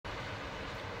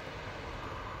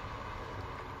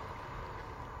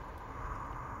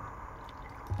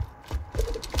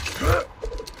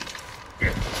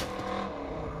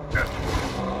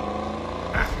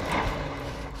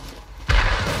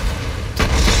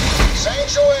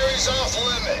Sanctuary's off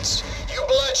limits. You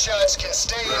bloodshots can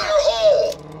stay in your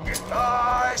hole.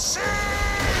 I see you!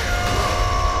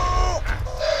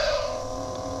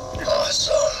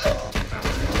 Awesome.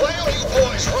 Why don't you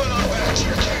boys run on back to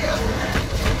your camp?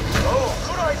 Oh,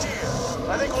 good idea.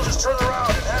 I think we'll just turn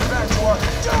around and head back to our...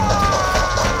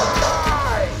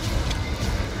 Die!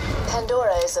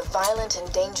 Pandora is a violent and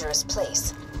dangerous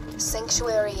place.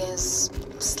 Sanctuary is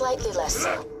slightly less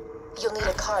so. You'll need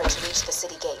a car to reach the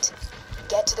city gate.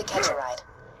 Get to the catch-a-ride.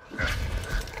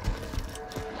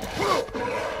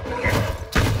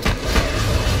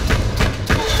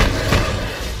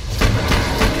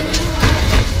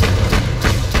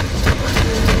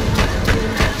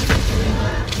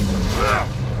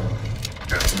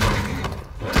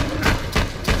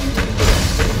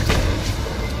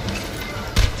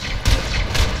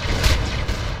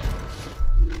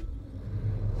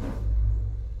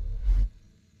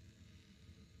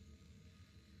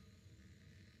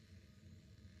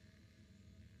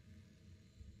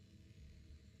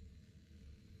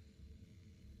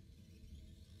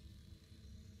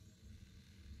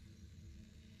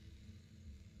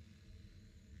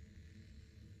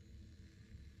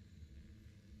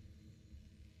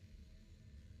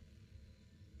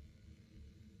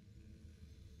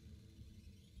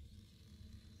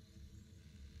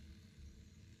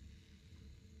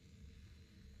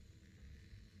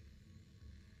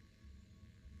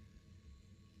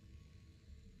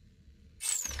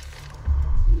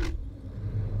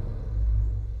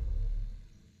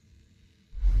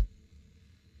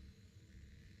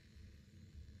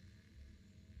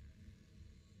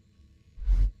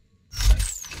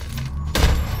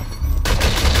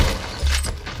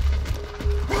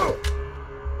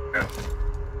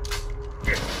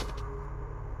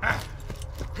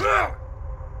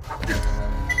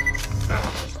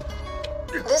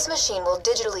 This machine will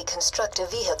digitally construct a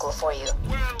vehicle for you.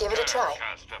 Give it a try.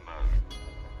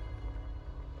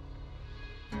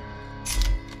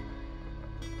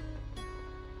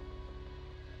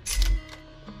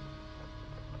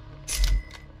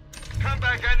 Come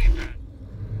back anytime.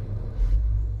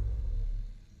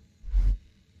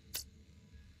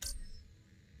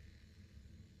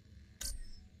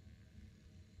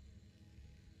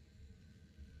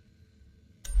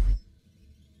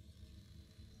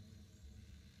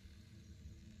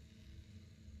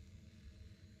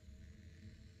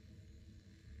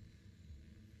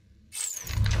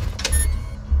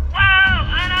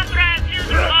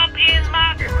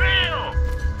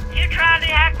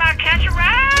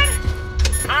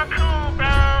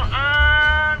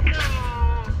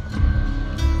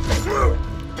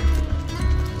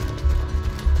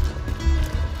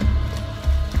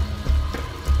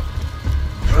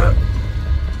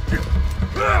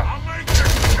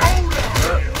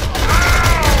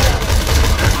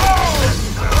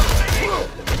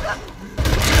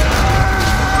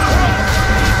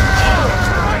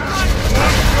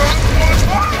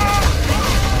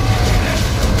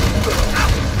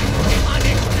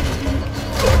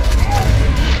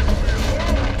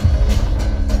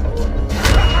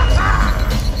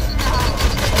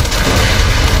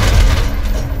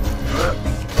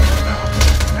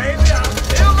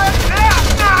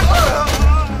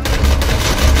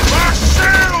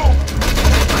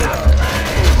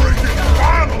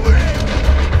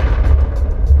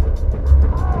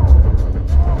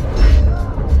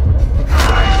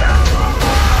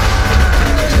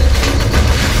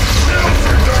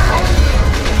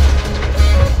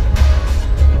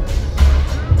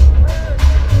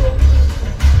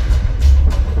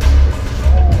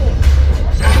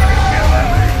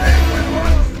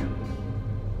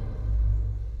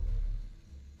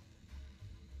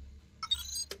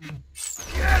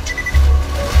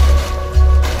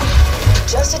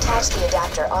 Just attach the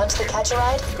adapter onto the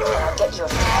catch-a-ride, and I'll get you a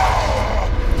free.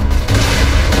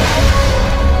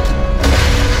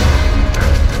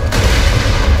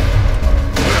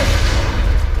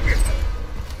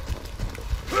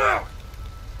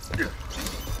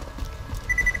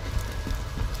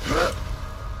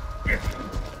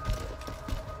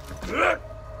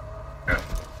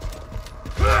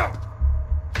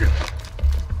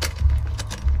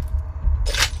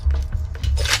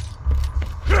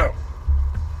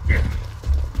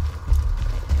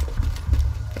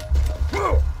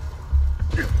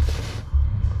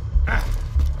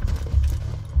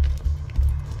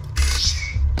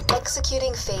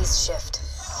 Executing phase shift.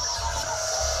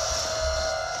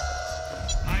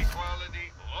 High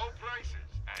quality, low prices,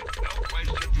 and no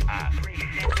questions asked.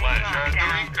 Pleasure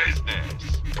doing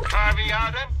business. Carving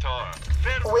out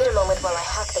Ep3. Wait a moment while I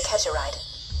hack the catch-a-ride.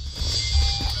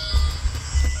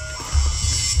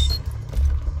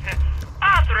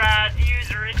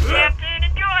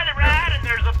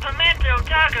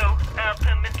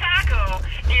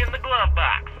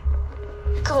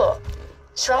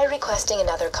 Try requesting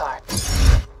another car.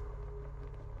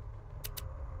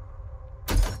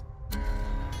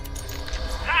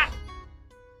 Ha!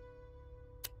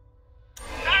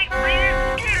 Night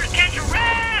rear scooters catch a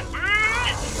ride!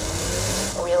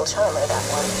 Real charmer, that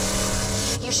one.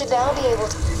 You should now be able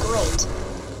to... Great.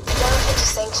 Now head to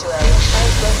Sanctuary and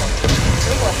find Raymond.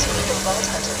 You'll want to meet the Vault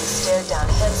Hunter who stared down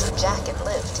Handsome Jack and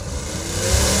lived.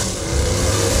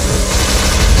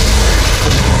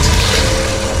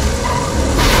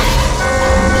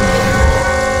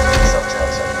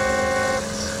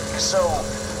 So,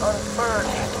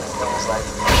 unburdening feels like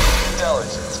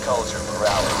intelligence, culture,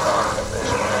 morality,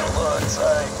 ambition, and looks.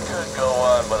 I could go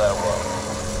on, but I won't.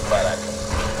 But I could.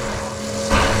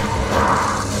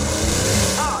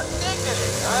 Ah,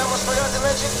 dignity! I almost forgot to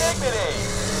mention dignity!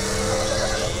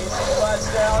 Easy, Blood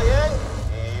Stallion.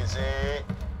 Easy.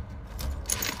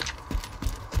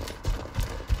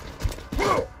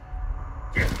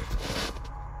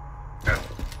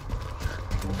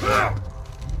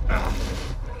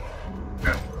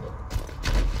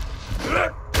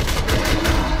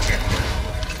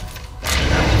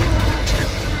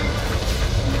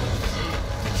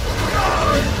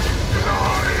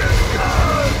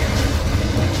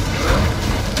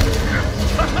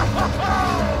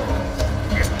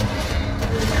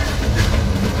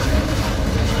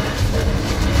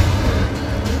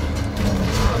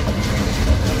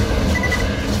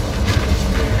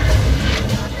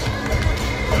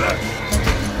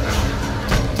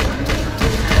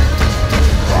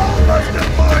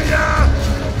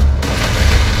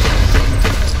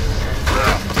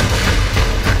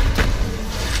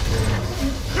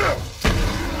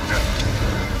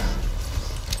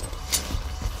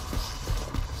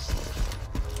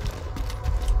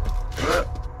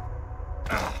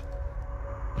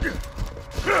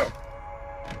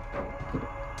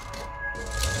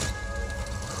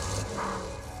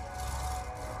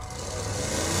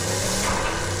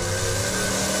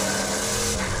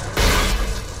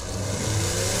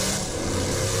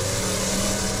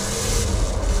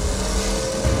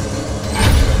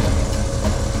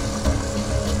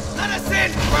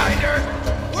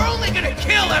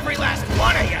 Kill every last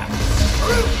one of you!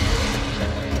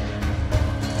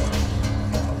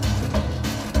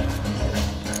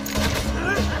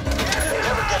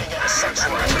 Never getting into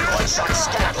Sanctuary, bloodshot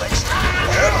scablings.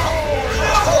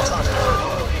 Vault Hunter!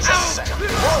 Just a second.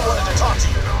 Ron wanted to talk to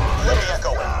you. Let me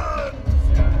echo in.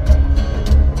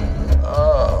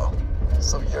 Oh,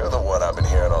 so you're the one I've been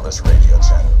hearing all this radio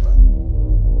chatter about.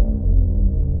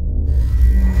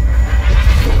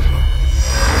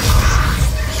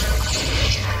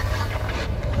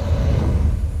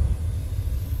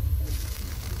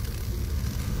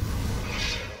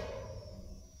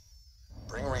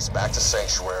 Back to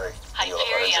Sanctuary.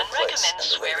 Hyperion recommends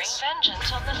swearing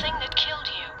vengeance on the thing that killed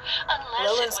you, unless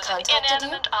Nolan's it was an contacted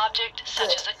inanimate object such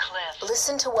Good. as a cliff.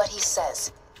 Listen to what he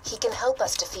says. He can help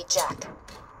us defeat Jack.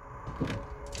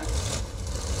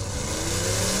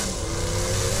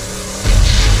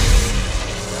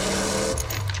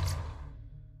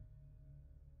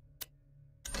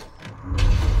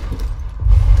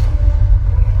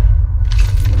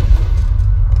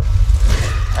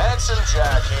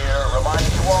 Jack here,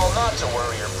 reminding you all not to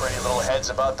worry your pretty little heads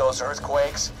about those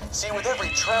earthquakes. See, with every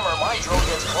tremor, my drone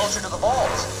gets closer to the vault,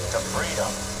 to freedom,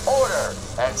 order,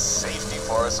 and safety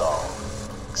for us all.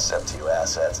 Except to you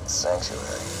asshats in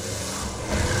Sanctuary.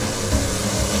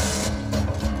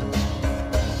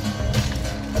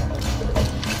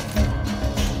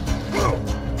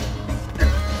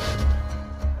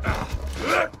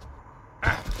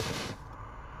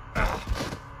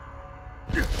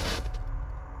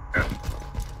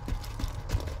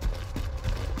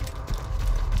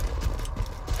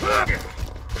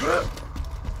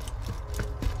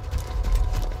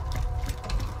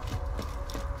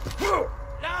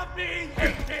 Love me,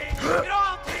 hate me, it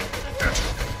all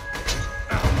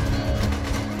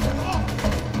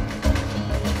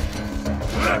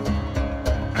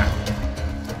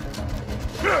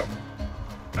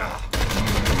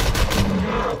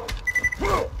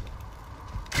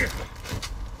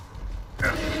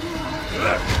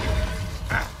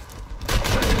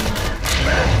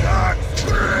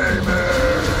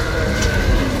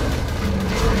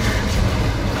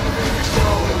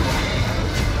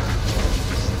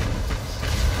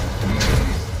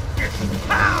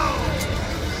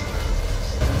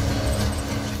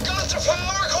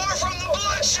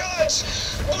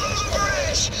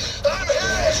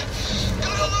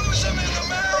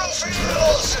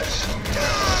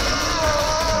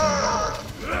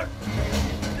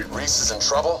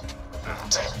Trouble?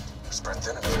 Damn it, he's burnt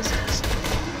thin into this.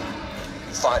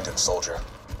 Find him, soldier.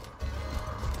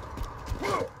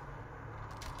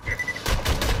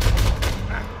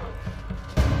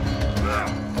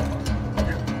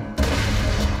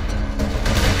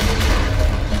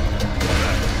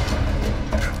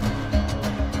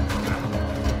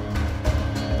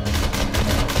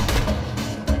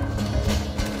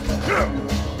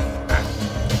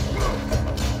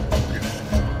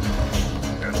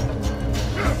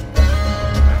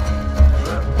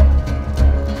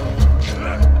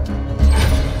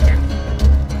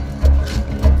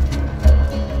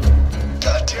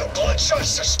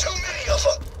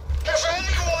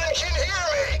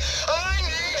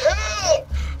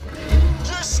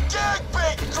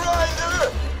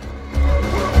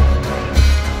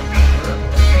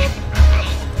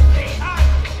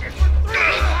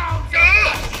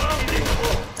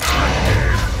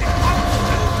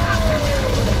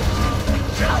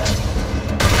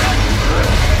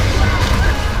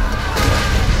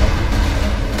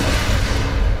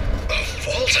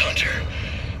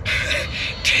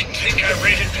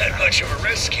 of a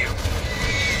rescue.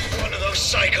 One of those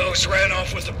psychos ran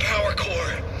off with the power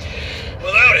core.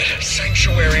 Without it,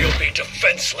 Sanctuary will be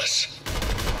defenseless.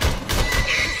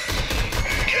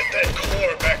 Get that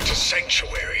core back to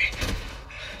Sanctuary.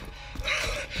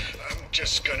 I'm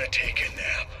just gonna take a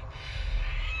nap.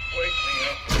 Wake me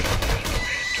up when I don't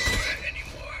Pandora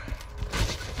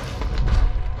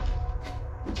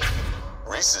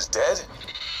anymore. Reese is dead?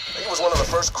 He was one of the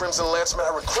first Crimson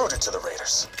Lancemen I recruited to the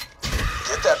Raiders.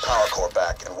 Get that power core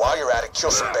back, and while you're at it,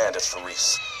 kill some bandits for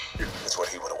Reese. It's what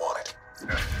he would have wanted.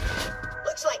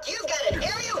 Looks like you've got an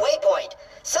area waypoint.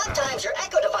 Sometimes your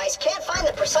Echo device can't find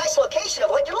the precise location of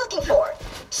what you're looking for.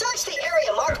 Search the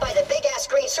area marked by the big-ass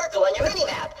green circle on your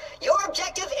minimap. Your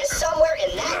objective is somewhere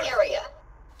in that area.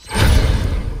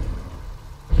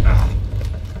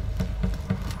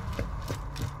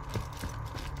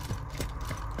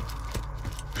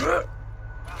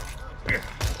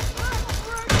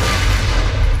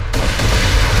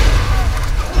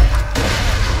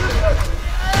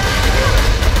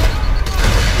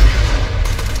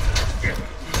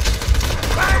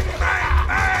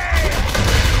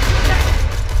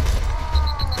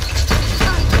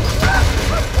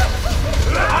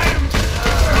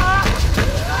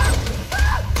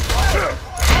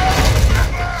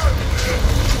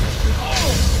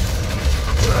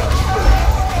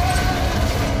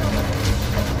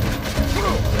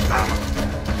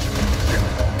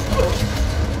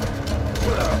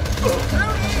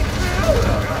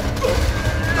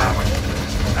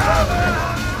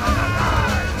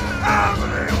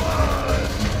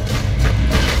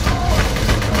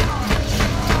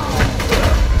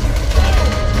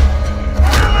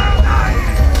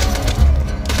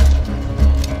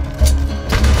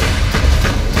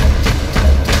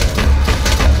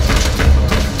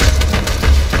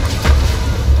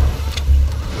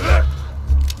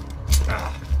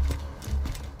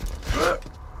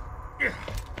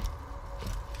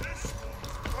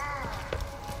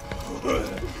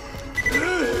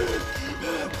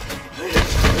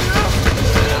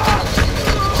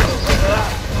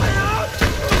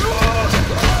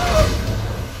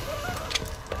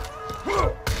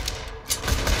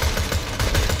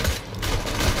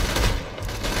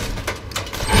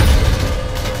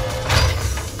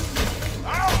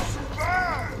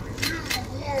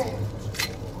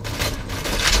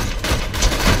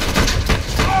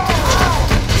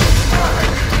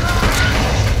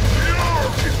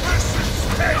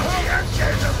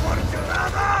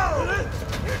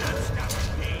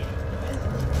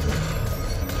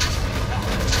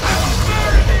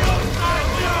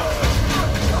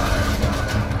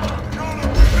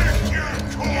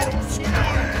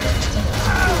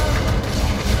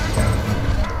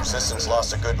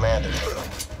 Lost a good man today,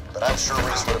 but I'm sure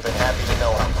Reese would have been happy to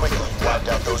know how quickly you wiped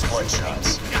out those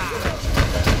bloodshots.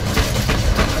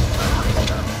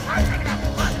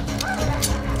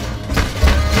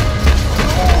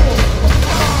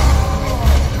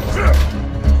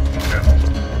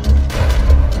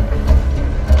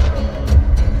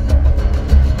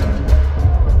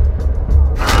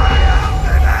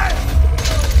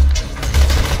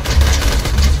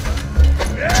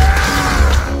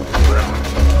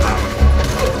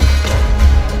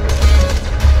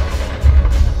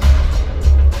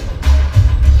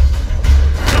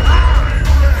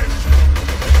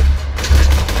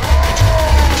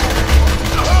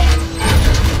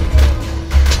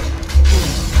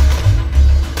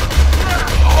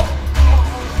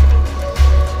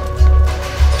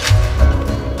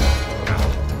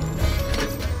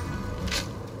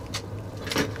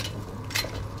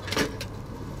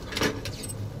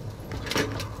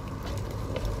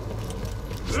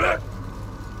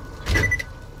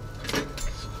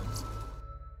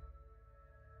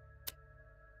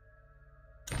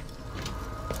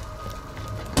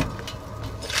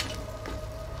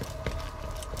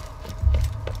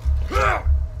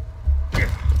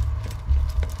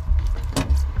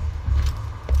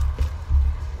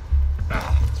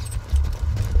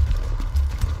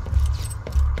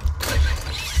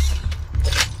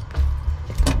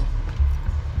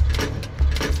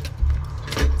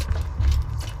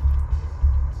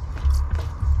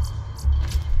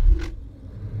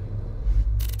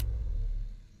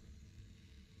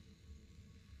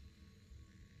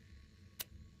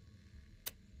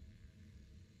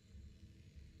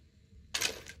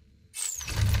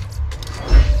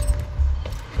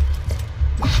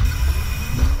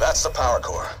 That's the power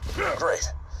core. Great.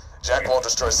 Jack won't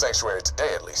destroy Sanctuary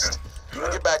today, at least. I'll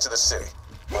get back to the city.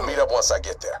 We'll meet up once I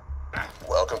get there.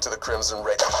 Welcome to the Crimson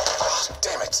Raid. Oh,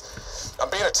 damn it. I'm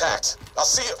being attacked. I'll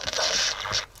see you.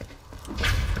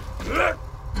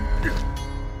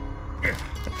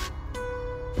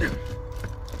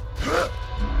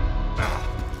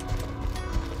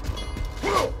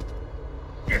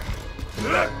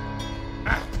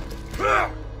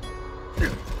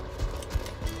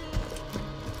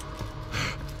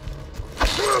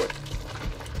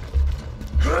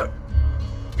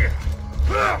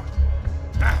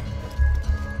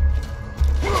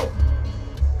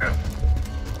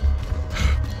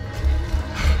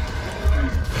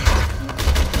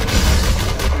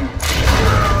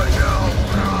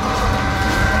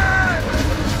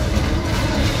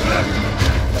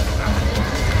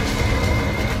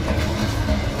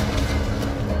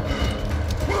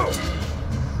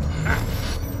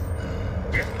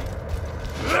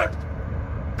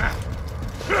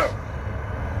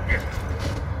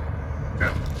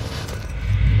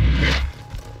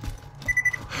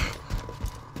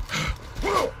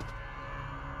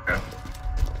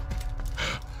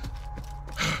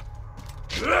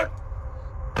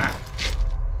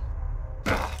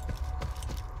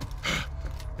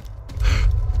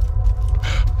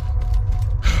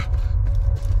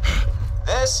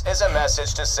 This is a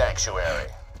message to Sanctuary,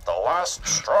 the last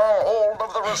stronghold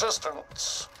of the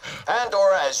Resistance.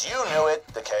 Pandora as you knew it,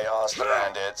 the Chaos, the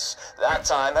Bandits, that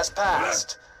time has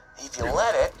passed. If you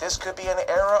let it, this could be an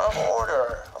era of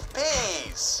order, of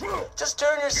peace. Just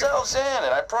turn yourselves in,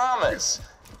 and I promise,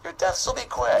 your deaths will be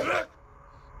quick.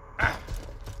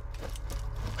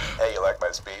 Hey, you like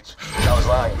my speech? I was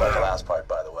lying about the last part,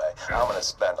 by the way. I'm gonna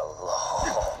spend a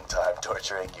long time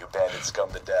torturing you bandit scum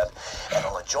to death, and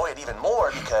I'll enjoy it even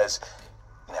more because...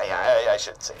 I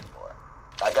shouldn't say anymore.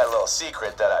 I got a little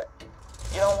secret that I...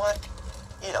 You know what?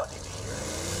 You don't need to hear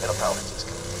it. It'll probably just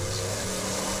confuse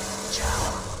you.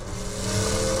 Ciao.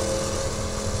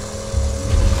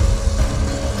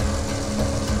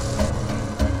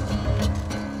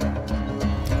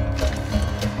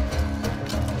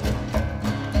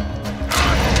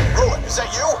 Is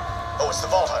that you? Oh, it's the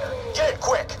Vault Hunter. Get in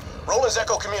quick! Roland's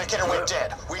Echo communicator went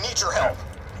dead. We need your help.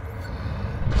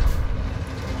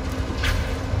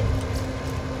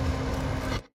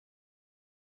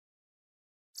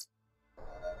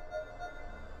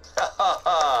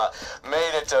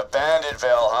 Made it to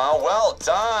Banditville, huh? Well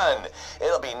done!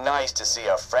 It'll be nice to see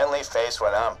a friendly face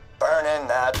when I'm burning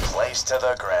that place to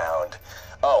the ground.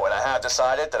 Oh, and I have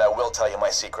decided that I will tell you my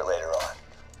secret later on,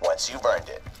 once you've earned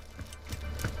it.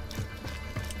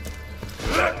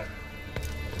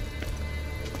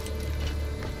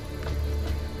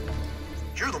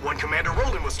 You're the one Commander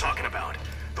Roland was talking about.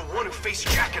 The one who faced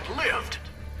Jack and lived.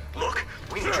 Look,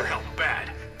 we need your help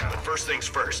bad. But first things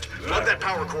first, plug that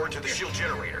power cord to the shield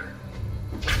generator.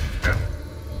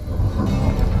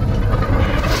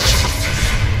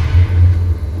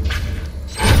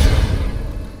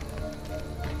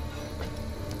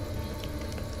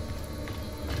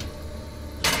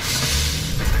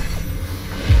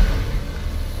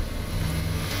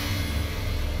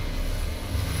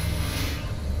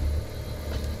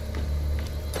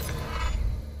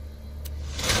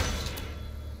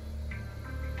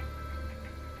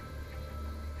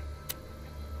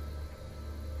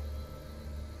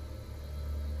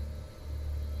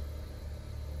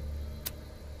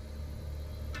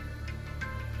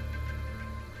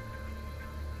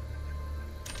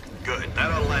 Good.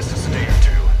 That ought to last us a day or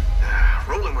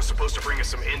two. Roland was supposed to bring us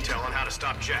some intel on how to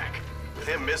stop Jack. With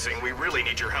him missing, we really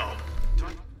need your help.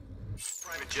 Talk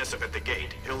Private Jessup at the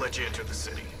gate. He'll let you into the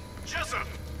city. Jessup!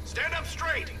 Stand up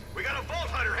straight! We got a Vault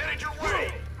Hunter headed your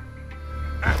way!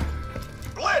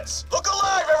 Blitz! Look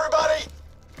alive, everybody!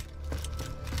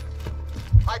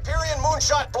 Hyperion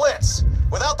Moonshot Blitz!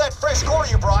 Without that fresh core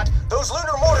you brought, those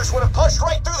lunar mortars would have punched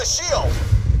right through the shield!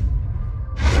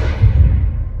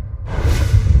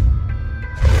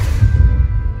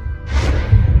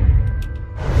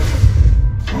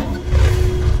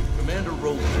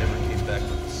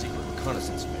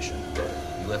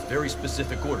 Very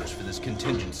specific orders for this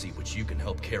contingency, which you can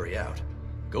help carry out.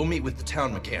 Go meet with the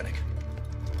town mechanic.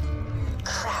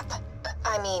 Crap.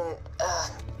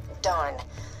 Darn.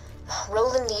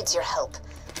 Roland needs your help.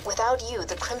 Without you,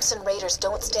 the Crimson Raiders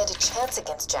don't stand a chance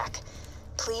against Jack.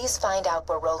 Please find out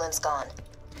where Roland's gone.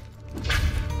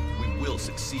 We will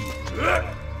succeed.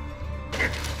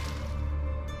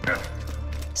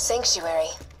 Sanctuary.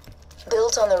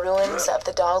 Built on the ruins of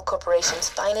the Dahl Corporation's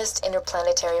finest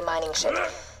interplanetary mining ship.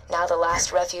 Now the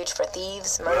last refuge for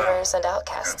thieves, murderers, and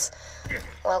outcasts.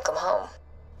 Welcome home.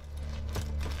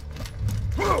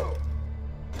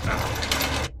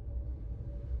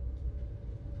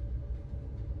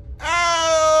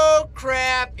 Oh,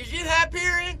 crap. Is it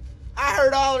Hyperion? I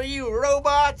heard all of you were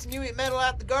robots and you eat metal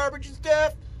out the garbage and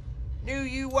stuff. Knew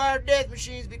you wired death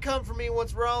machines would come for me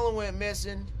once Roland went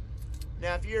missing.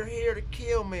 Now, if you're here to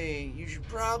kill me, you should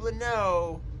probably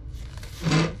know.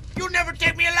 You'll never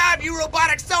take me alive, you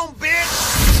robotic son of a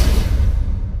bitch!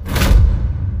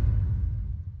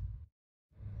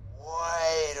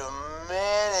 Wait a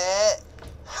minute.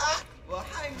 Ha! Well,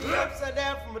 hang me upside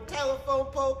down from a telephone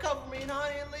pole, cover me in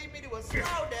honey, and lead me to a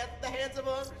slow death at the hands of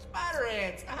hungry spider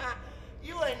ants.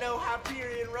 You ain't no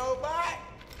Hyperion robot.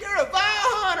 You're a Vault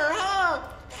Hunter, huh?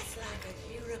 That's like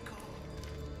a miracle.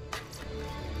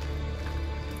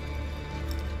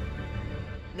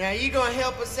 Now, you gonna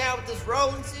help us out with this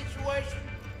Roland situation?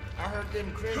 I heard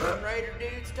them Crimson Raider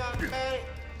dudes talking about it.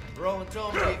 Roland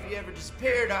told me if you ever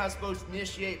disappeared, I was supposed to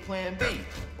initiate Plan B.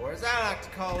 Or as I like to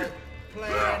call it,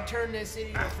 Plan Turn This City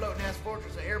into a floating-ass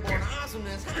fortress of airborne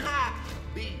awesomeness.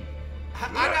 B.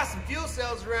 I got some fuel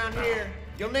cells around here.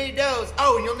 You'll need those.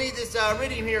 Oh, and you'll need this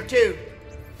iridium here, too.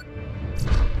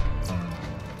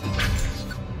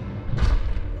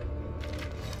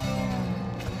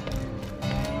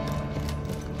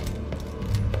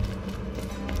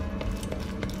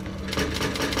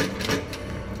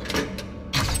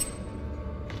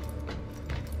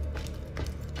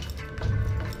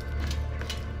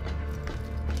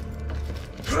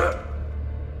 Well,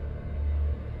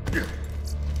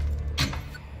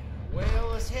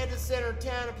 let's head to the center of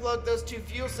town and plug those 2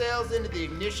 fuel cells into the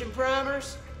ignition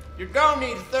primers. You're gonna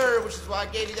need a third, which is why I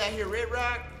gave you that here Rit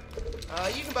Rock.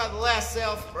 You can buy the last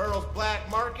cell from Earl's Black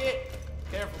Market.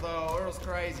 Careful though, Earl's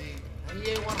crazy. He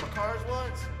ate one of my cars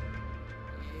once.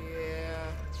 Yeah,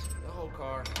 the whole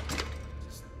car.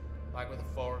 Just like with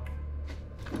a fork.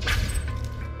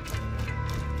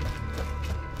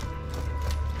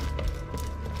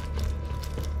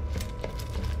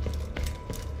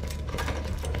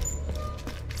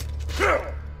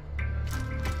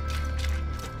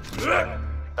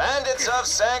 Bandits of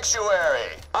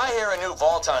Sanctuary! I hear a new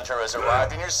Vault Hunter has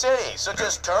arrived in your city, so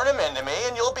just turn him into me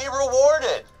and you'll be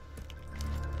rewarded.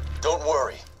 Don't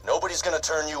worry, nobody's gonna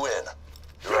turn you in.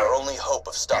 You're our only hope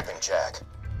of stopping Jack.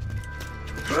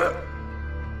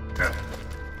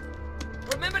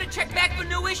 Remember to check back for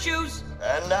new issues.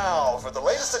 And now, for the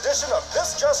latest edition of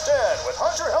This Just In with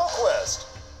Hunter Hellquist.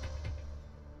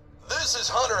 This is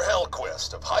Hunter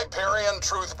Hellquist of Hyperion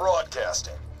Truth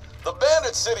Broadcasting. The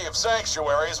bandit city of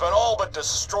Sanctuary has been all but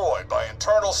destroyed by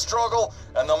internal struggle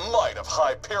and the might of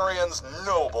Hyperion's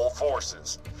noble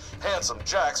forces. Handsome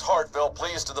Jack's heartfelt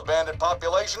pleas to the bandit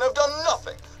population have done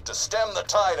nothing to stem the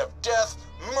tide of death,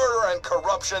 murder, and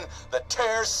corruption that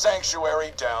tears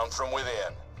Sanctuary down from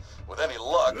within. With any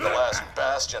luck, the last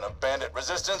bastion of bandit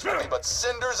resistance will be but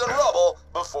cinders and rubble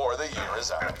before the year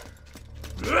is out.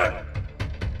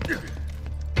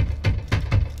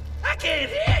 I can't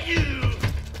hear you!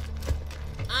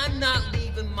 I'm not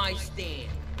leaving my stand.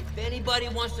 If anybody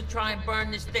wants to try and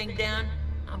burn this thing down,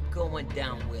 I'm going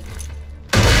down with it.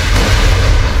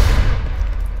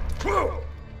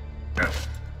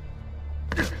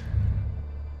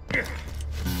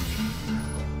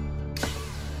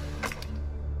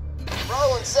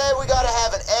 Roland said we gotta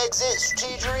have an exit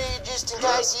strategy just in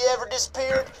case he ever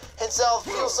disappeared, hence all the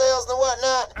fuel cells and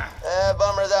whatnot.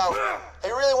 Bummer though. He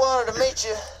really wanted to meet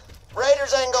you.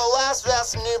 Raiders ain't gonna last without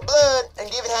some new blood,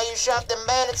 and given how you shot them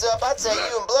bandits up, I'd say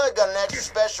you and Blood got an extra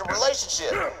special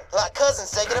relationship. Like cousins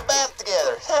taking a bath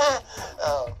together.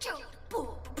 Oh.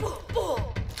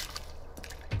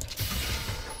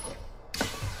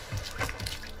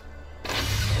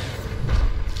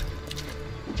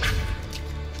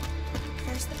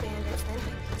 First the bandits, then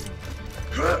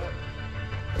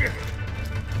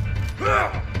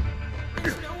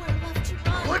there's nowhere left to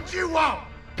run. What you want?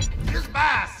 Just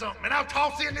buy something and I'll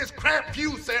toss in this crap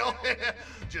fuel cell.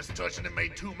 Just touching it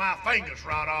made 2 of my fingers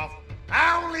rot off.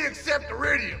 I only accept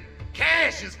iridium.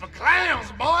 Cash is for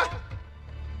clowns, boy.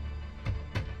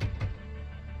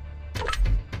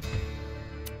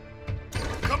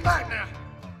 Come back now.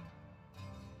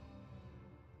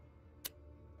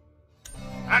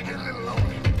 I get a little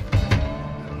lonely.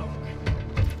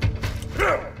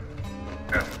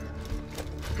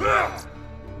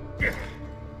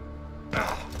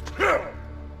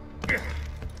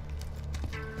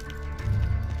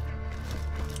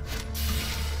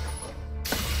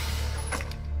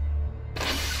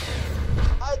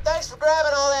 Thanks for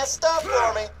grabbing all that stuff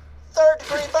for me.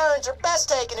 3rd-degree burns are best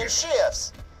taken in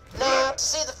shifts. Now, to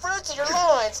see the fruits of your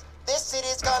loins, this city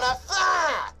is gonna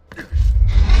fly!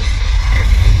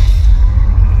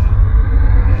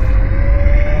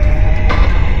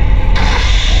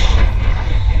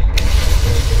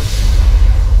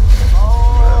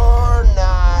 Or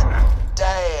not.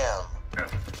 Damn.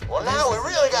 Well, now we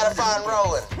really gotta find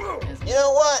Roland. You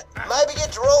know what? Maybe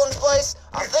get to Roland's place.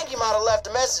 I think he might have left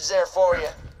a message there for you.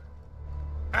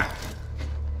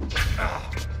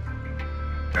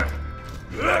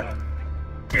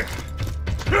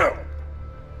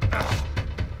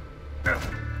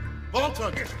 Vault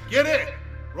Hunter, get in!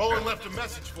 Roland left a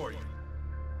message for you.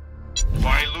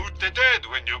 Why loot the dead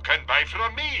when you can buy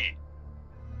from me?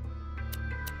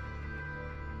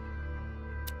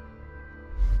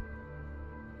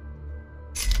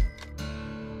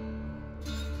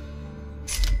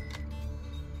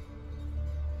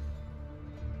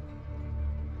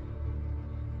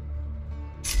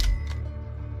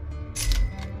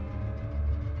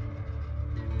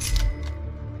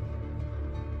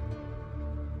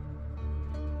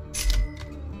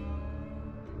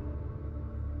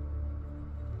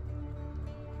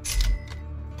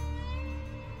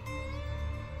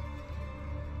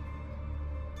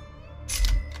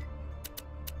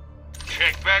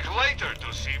 Check back later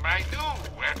to see my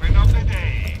new weapon of the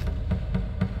day.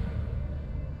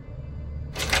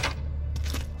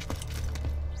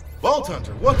 Vault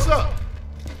Hunter, what's up?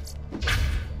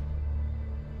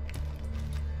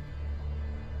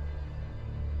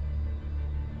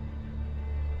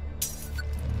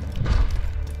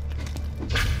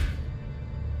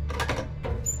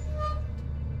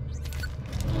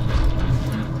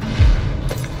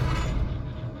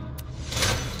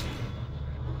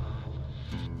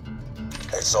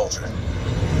 Hey, soldier.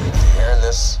 If you're hearing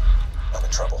this, I'm in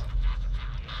trouble.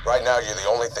 Right now, you're the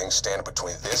only thing standing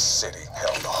between this city,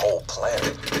 hell, the whole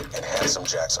planet, and Handsome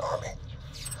Jack's army.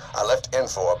 I left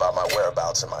info about my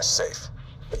whereabouts in my safe.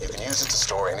 You can use it to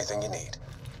store anything you need.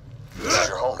 This is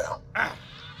your home now.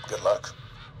 Good luck.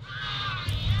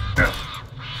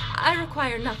 I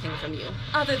require nothing from you,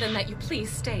 other than that you please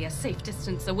stay a safe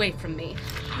distance away from me.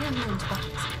 I am known to box.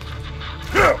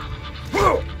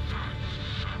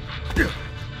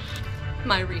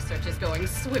 My research is going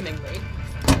swimmingly.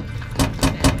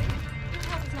 Your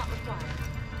help is not required.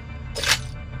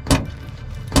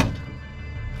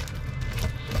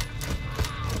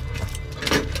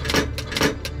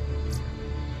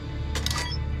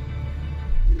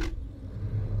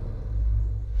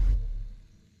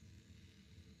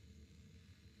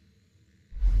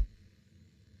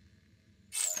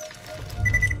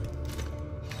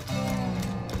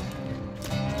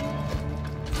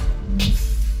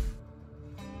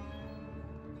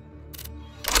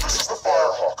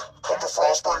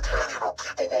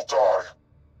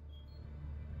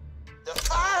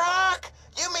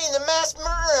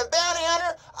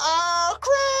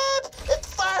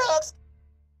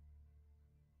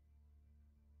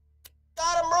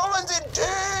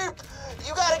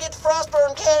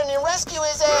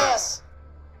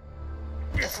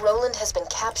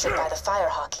 By the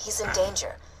Firehawk, he's in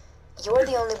danger. You're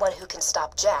the only one who can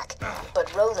stop Jack,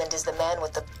 but Roland is the man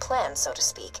with the plan, so to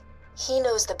speak. He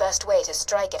knows the best way to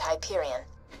strike at Hyperion.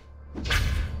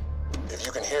 If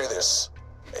you can hear this,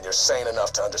 and you're sane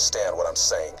enough to understand what I'm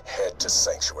saying, head to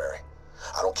Sanctuary.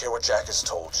 I don't care what Jack has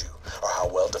told you, or how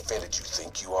well defended you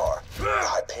think you are. The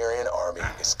Hyperion army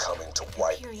is coming to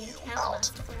wipe you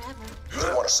out. If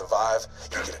you want to survive,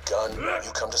 you get a gun,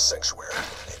 you come to Sanctuary,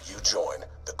 and you join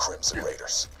the Crimson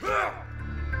Raiders.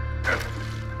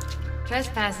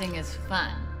 Trespassing is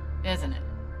fun, isn't it?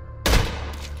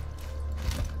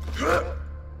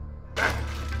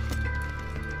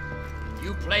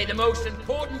 You play the most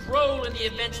important role in the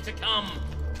events to come.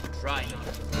 Try not.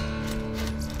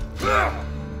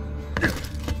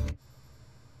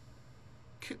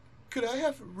 Could I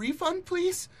have a refund,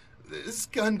 please? This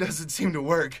gun doesn't seem to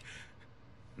work.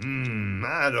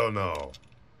 I don't know.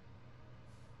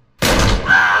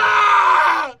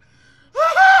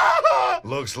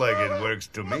 Looks like it works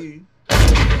to me.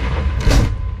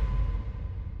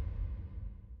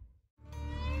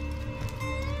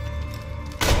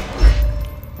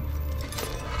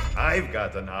 I've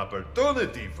got an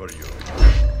opportunity for you.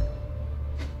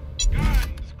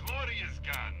 Guns, glorious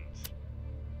guns.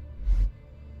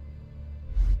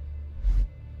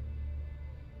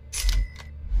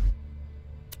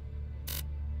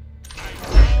 I'm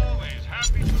always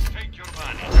happy to take your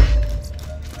money.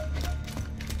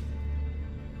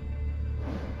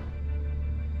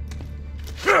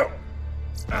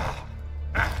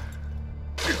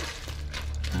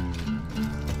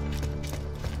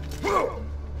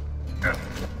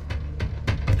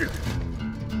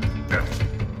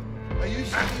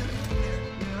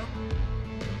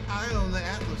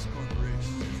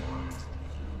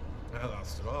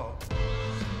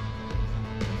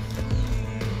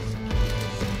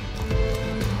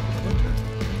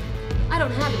 I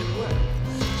don't have any work.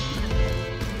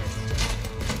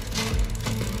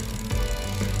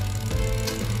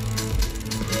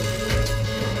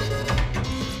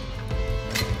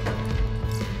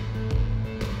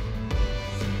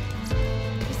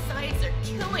 These sides are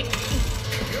killing me.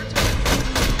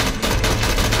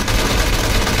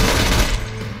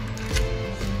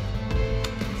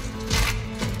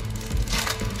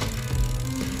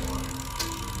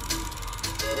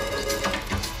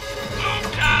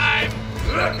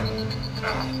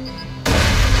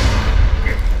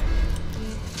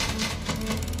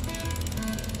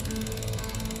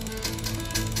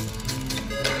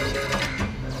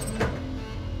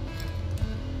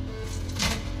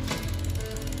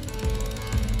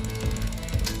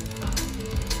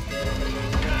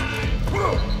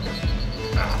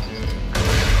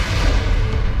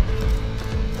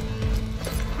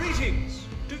 Greetings.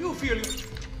 Do you feel you...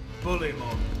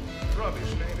 Bullymon.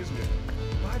 Rubbish name, isn't it?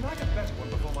 I'd like a better one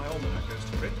before my almanac goes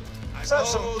to print. Serve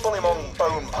some Bullymon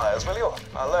bone piles, will you?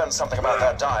 I'll learn something about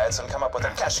their diets and come up with a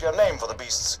catchier name for the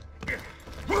beasts.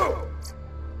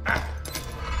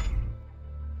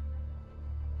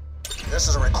 This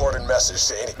is a recorded message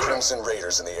to any Crimson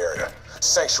Raiders in the area.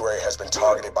 Sanctuary has been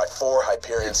targeted by 4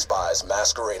 Hyperion spies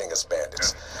masquerading as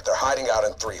bandits. They're hiding out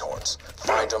in Three Horns.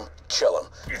 Find them, kill them,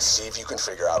 and see if you can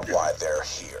figure out why they're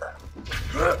here.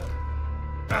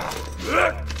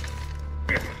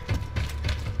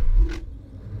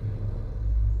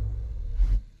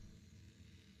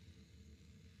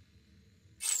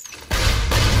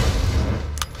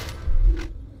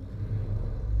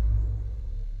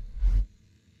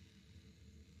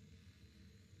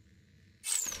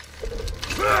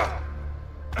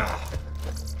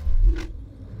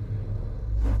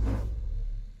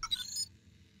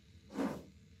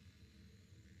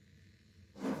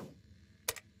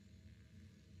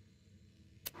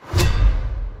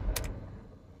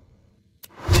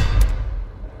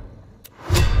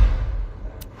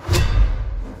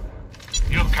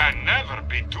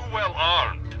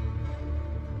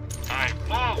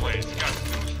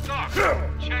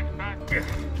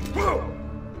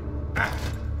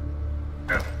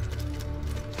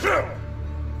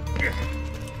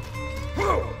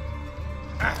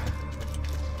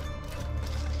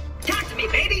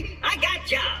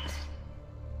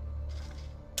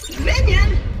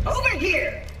 Over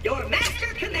here! Your master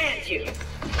commands you!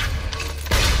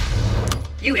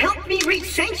 You helped me reach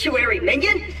Sanctuary,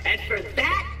 minion, and for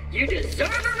that, you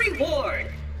deserve a reward!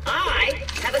 I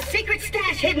have a secret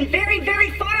stash hidden very,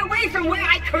 very far away from where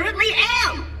I currently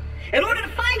am! In order to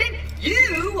find it,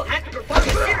 you will have to perform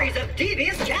a series of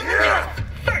devious challenges!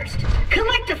 First,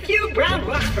 collect a few brown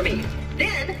rocks for me.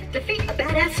 Then, defeat a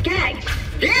badass skag.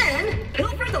 Then,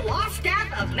 pilfer the lost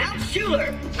staff of Mount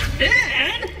Schuler.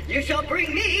 Then, you shall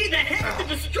bring me the head of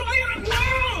the destroyer of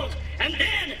worlds. And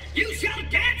then, you shall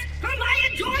dance for my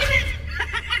enjoyment.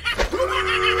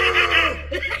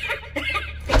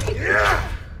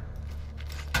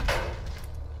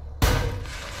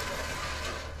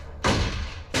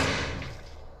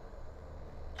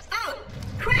 Oh,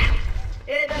 crap!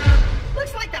 It,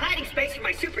 looks like the hiding space for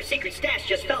my super secret stash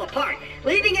just fell apart,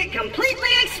 leaving it completely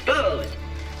exposed.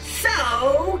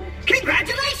 So,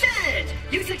 congratulations!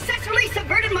 You successfully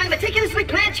subverted my meticulously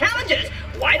planned challenges.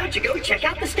 Why don't you go check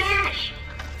out the stash?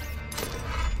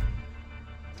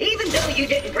 Even though you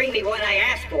didn't bring me what I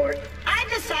asked for, I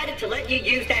decided to let you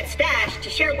use that stash to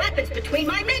share weapons between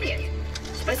my minions.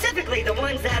 Specifically the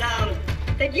ones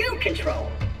that you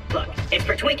control. Look, it's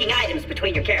for tweaking items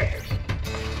between your characters.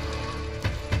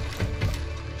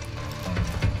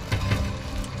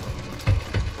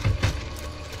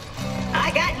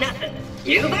 I got nothing.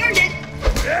 You've earned it.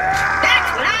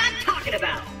 That's what I'm talking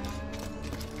about.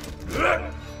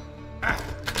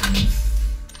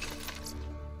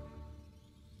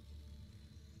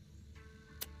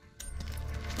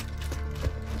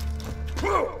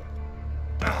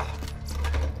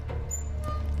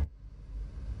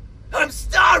 I'm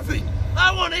starving!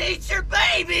 I want to eat your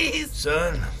babies!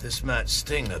 Son, this might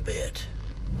sting a bit.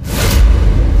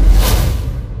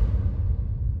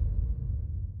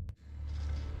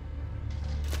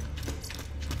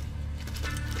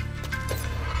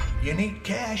 You need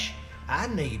cash? I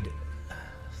need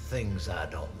things I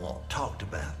don't want talked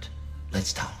about.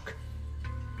 Let's talk.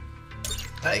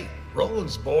 Hey,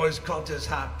 Roland's boys caught this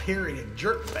Hyperion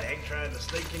jerkbag trying to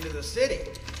sneak into the city.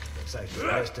 Looks like he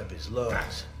messed up his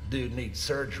lungs. Dude needs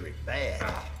surgery bad.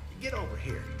 Get over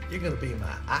here. You're gonna be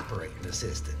my operating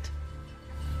assistant.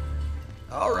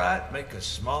 All right, make a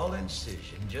small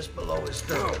incision just below his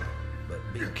sternum. But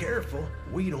be careful,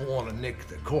 we don't want to nick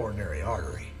the coronary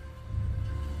artery.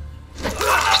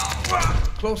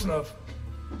 Close enough.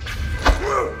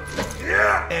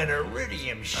 An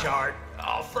iridium shard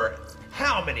offer.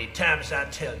 How many times I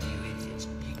tell you idiots,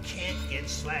 you can't get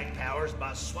slag powers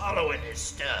by swallowing this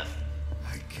stuff.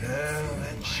 Well,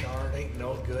 that shard ain't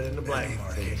no good in the black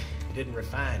market. It didn't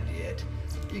refine yet.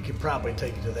 You could probably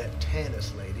take it to that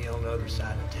Tannis lady on the other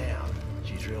side of town.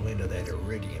 She's real into that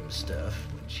iridium stuff.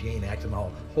 She ain't acting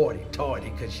all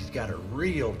hoity-toity because she's got a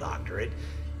real doctorate.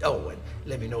 Oh, and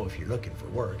let me know if you're looking for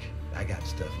work. I got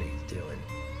stuff needs doing.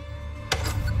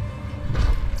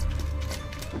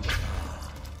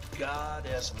 God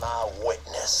is my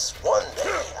witness. One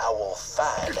day I will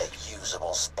find a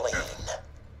usable spleen.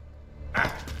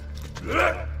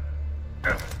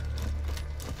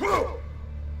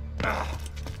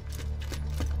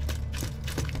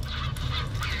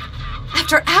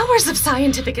 After hours of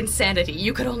scientific insanity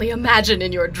you could only imagine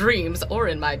in your dreams or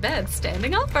in my bed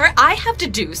standing over, I have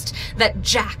deduced that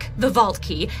Jack, the vault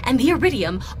key, and the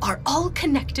iridium are all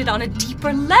connected on a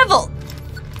deeper level.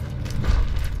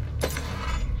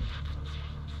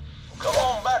 Come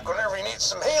on back whenever you need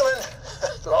some healing.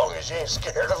 As long as you ain't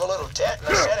scared of a little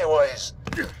tetanus anyways.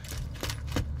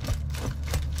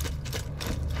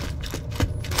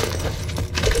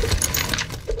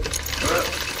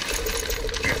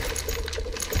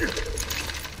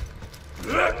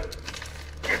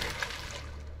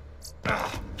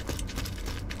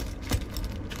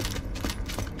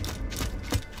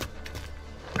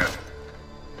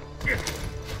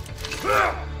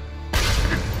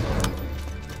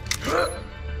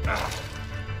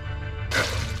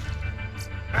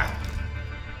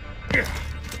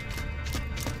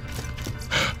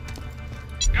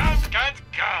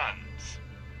 Guns!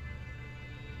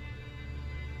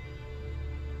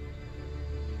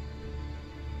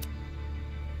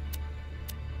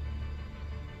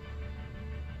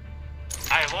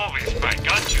 I'll always find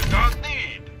guns you don't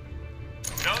need.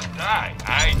 Don't die.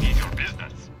 I need your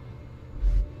business.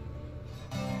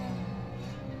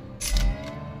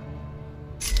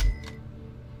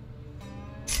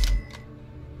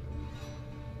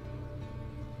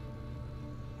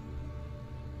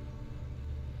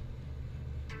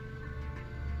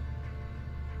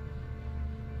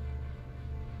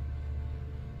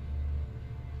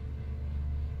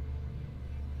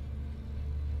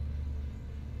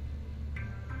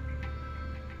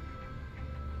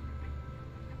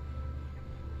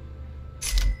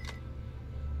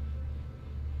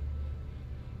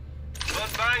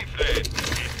 my friend.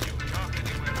 If you talk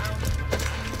anywhere else...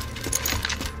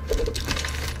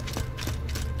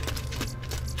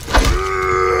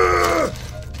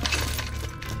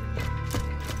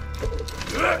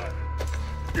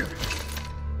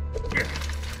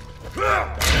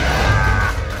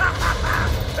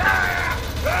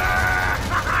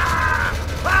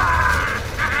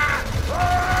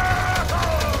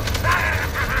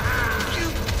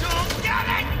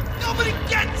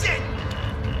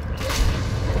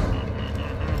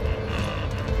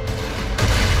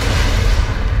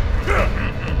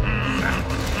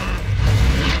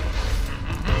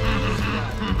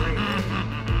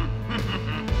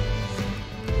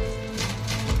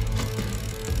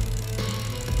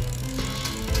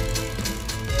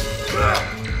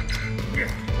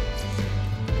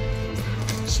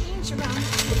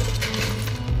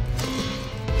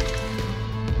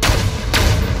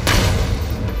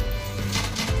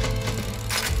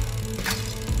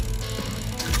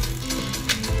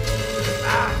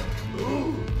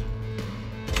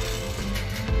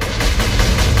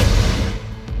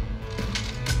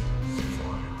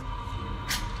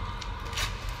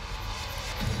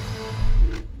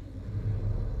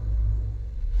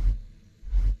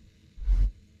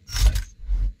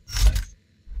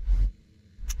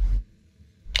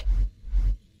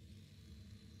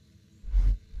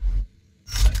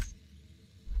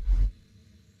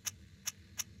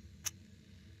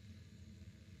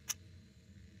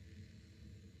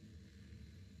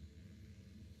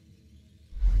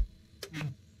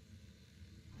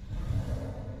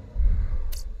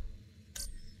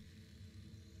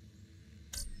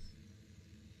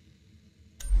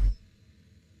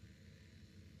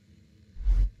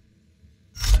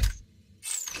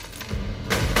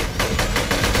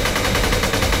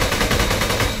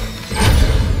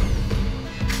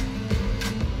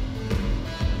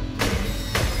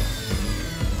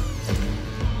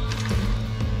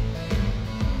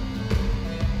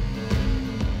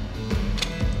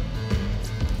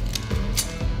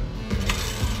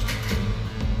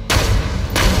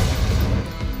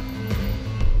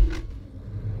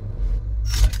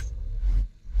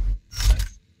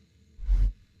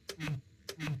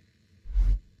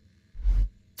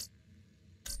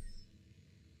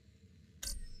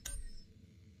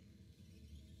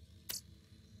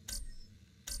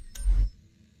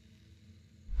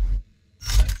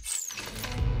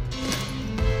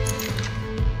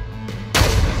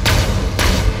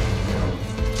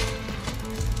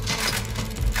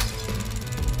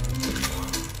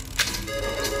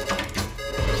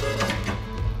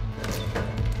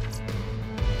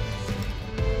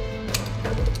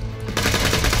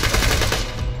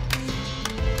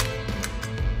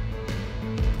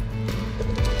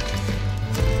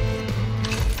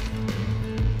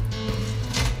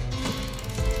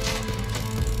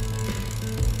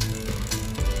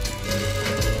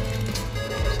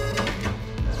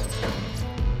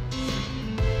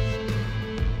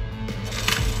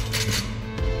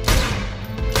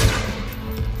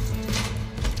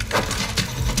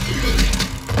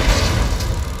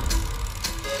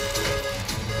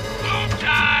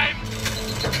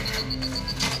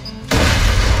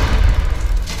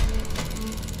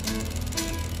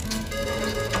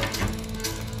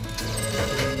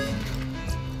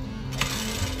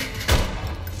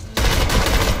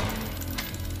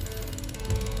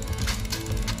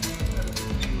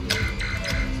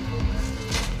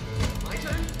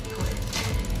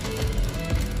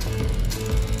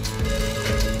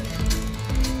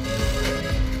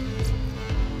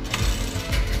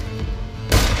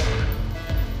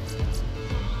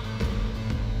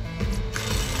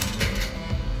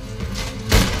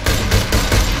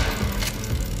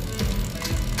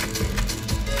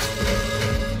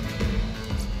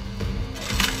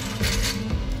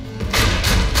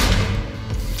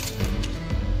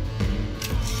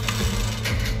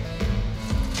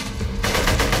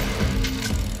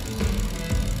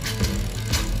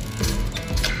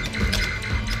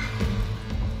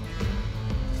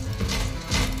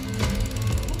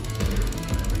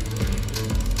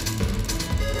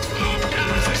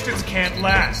 can't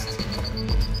last.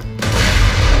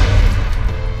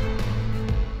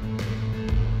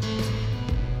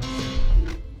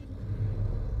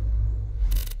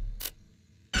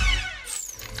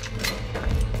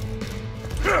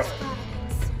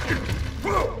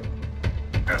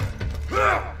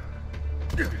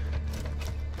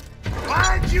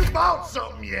 Why ain't you bought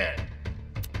something yet?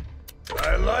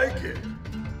 I like it.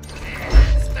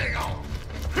 Stay on.